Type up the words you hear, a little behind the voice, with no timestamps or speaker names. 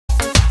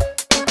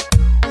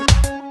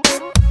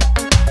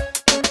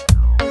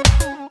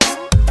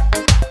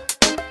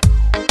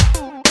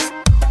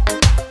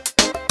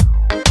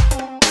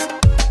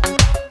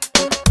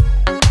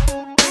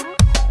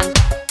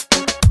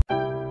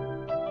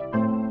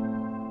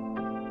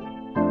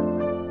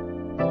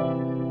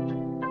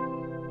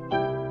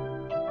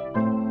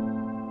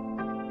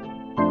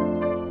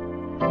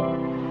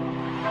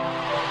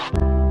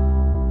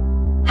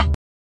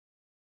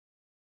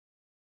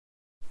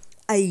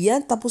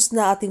Ayan, tapos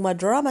na ating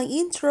madramang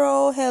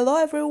intro. Hello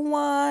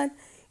everyone!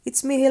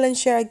 It's me, Helen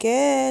Share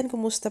again.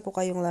 Kumusta po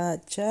kayong lahat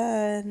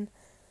dyan?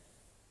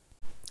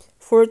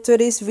 For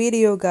today's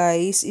video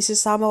guys,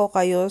 isasama ko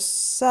kayo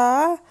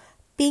sa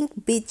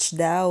Pink Beach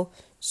daw.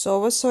 So,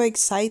 I was so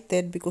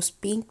excited because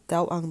pink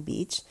daw ang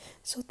beach.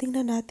 So,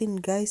 tingnan natin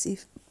guys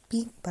if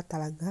pink pa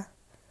talaga.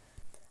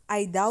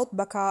 I doubt,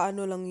 baka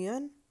ano lang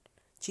yan.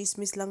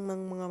 Chismis lang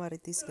ng mga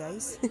marites,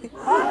 guys.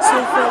 So,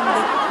 from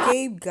the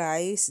cave,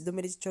 guys,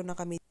 dumiretso na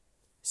kami.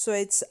 So,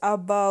 it's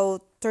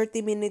about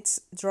 30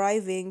 minutes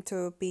driving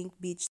to Pink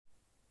Beach.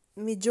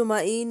 Medyo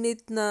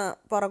mainit na,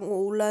 parang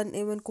uulan.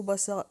 Ewan ko ba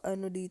sa,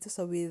 ano dito,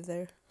 sa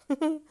weather.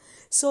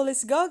 So,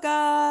 let's go,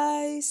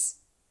 guys!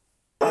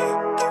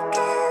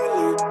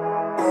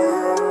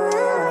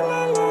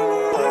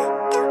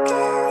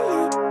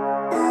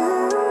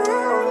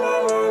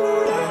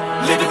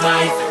 Living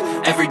life,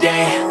 every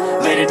day,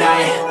 late at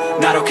night,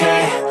 not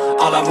okay.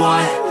 All I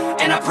want,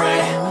 and I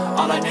pray,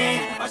 all I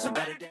need are some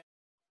better days.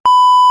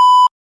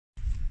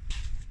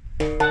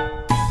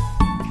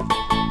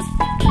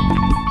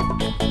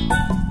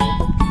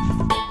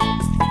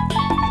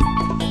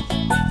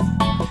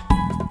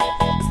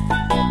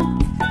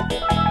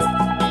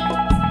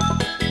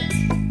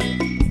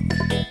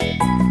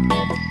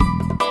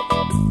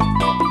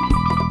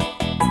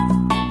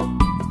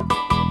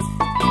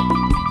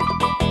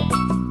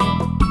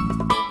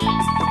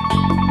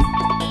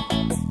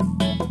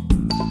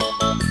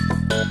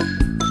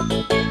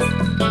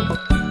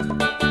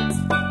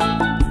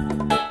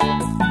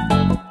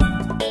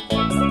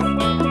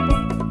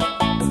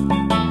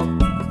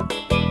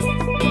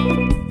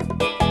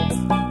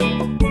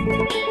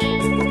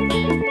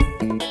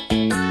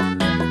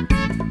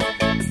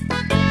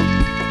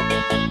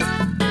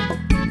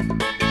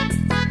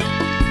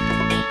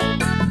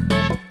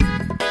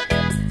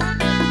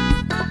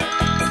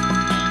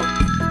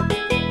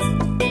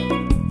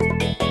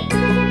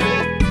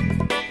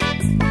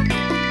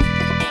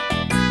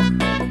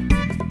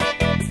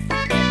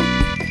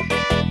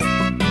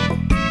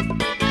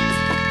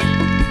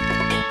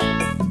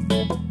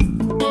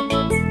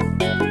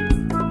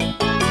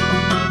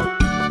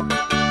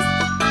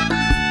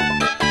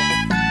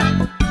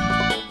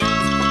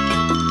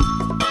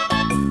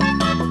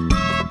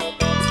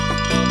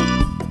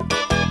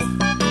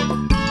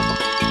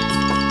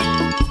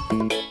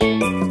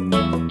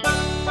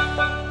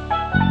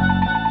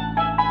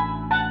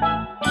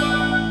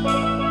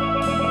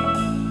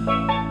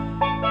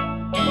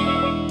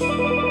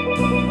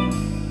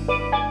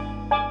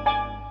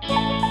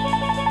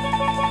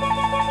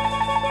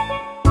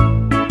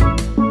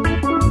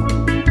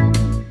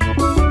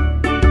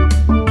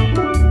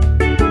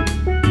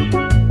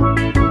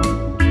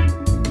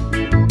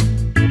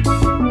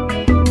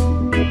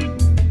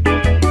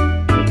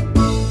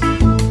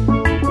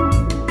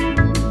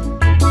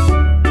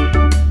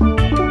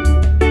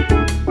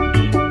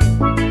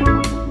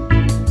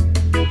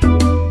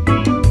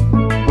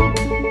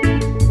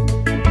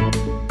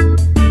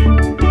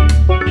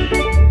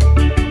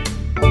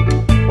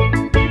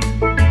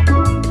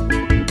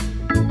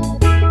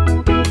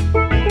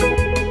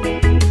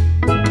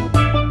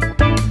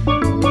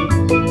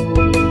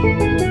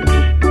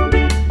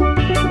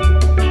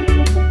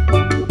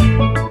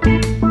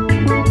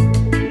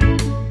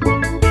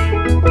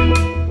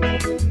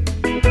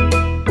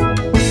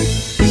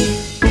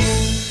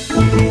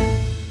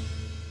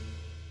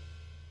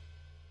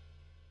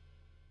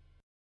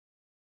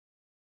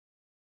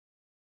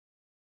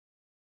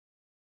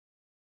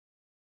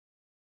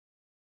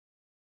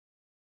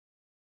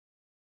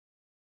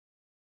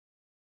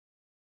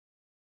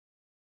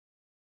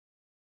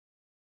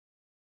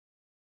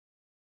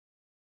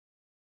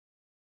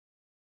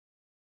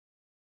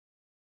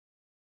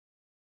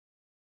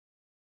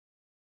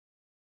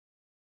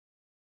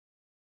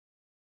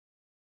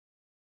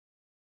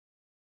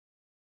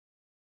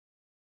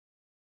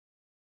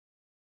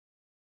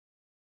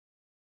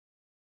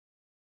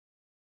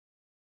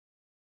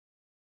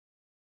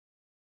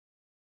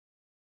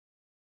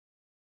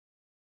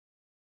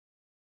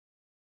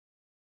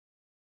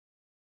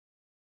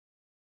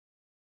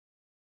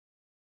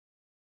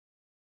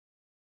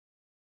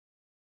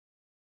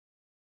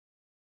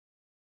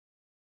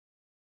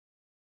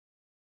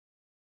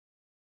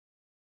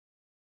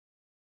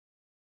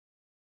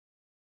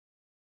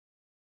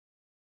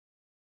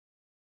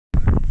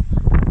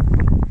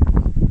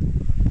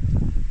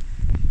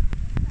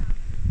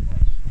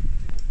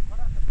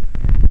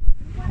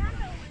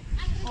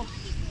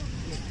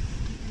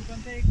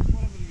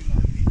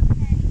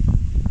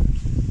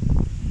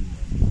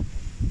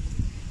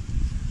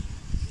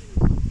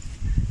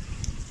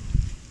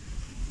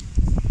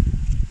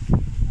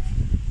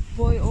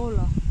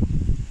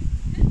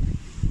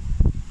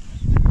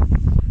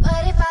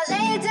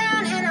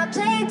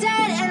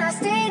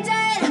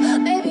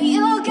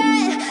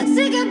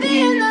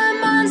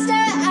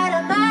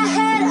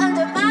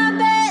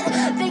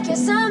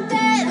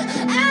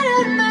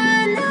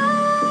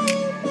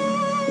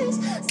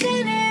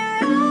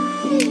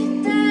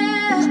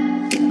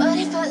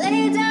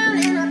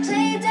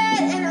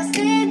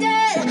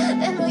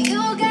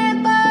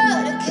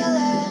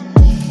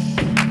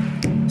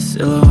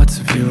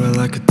 it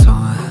like a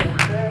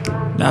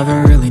taunt.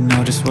 Never really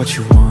know just what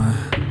you want.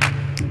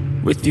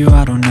 With you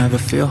I don't ever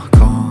feel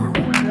calm.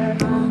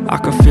 I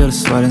can feel the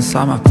sweat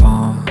inside my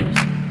palms.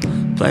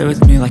 Play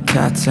with me like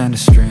cats and a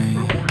string.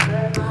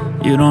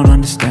 You don't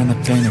understand the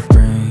pain it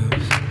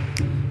brings.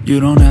 You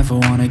don't ever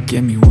wanna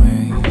give me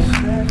wings.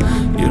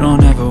 You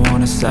don't ever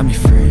wanna set me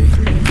free.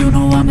 You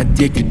know I'm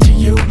addicted to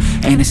you,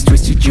 and it's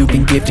twisted, you've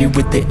been gifted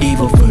with the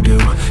evil voodoo.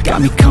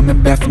 Got me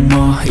coming back for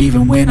more,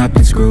 even when I've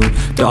been screwed.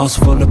 Dolls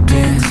full of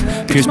pins,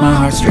 pierce my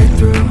heart straight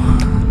through.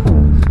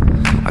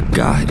 I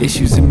got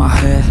issues in my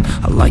head,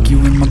 I like you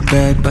in my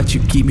bed, but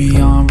you keep me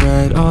on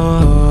red.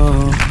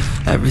 Oh,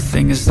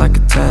 everything is like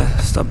a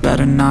test, I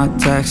better not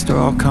text or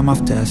I'll come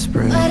off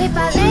desperate. But if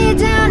I lay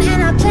down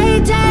and I play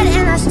dead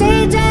and I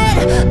stay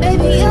dead,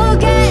 baby you'll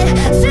get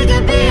sick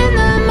of being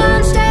the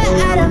monster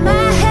out of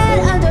my head,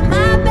 under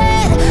my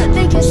bed,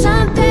 thinking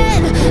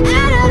something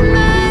out of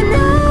my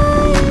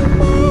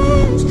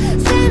nightmares,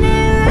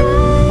 standing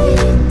right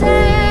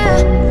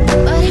there.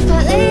 But if I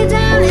lay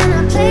down and I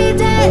play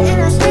dead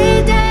and I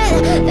stay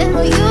dead, then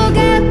will you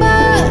get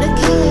bored of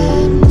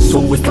killing? So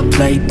if I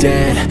play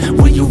dead,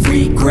 will you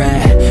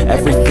regret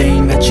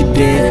everything that you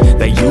did,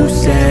 that you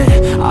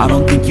said? I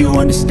don't think you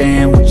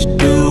understand what you're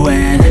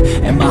doing,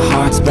 and my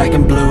heart's black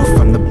and blue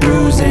from the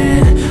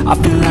bruising. I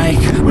feel like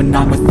when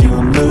I'm with you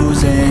I'm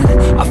losing.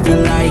 I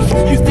feel like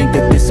you think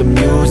that this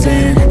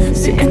amusing,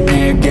 sitting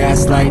there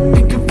gaslighting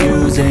and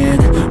confusing.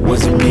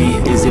 Was it me?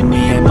 Is it me?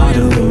 Am I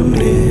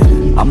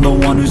deluded? I'm the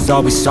one who's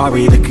always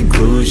sorry, the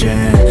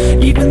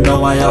conclusion, even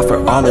though I offer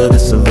all of the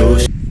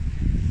solutions.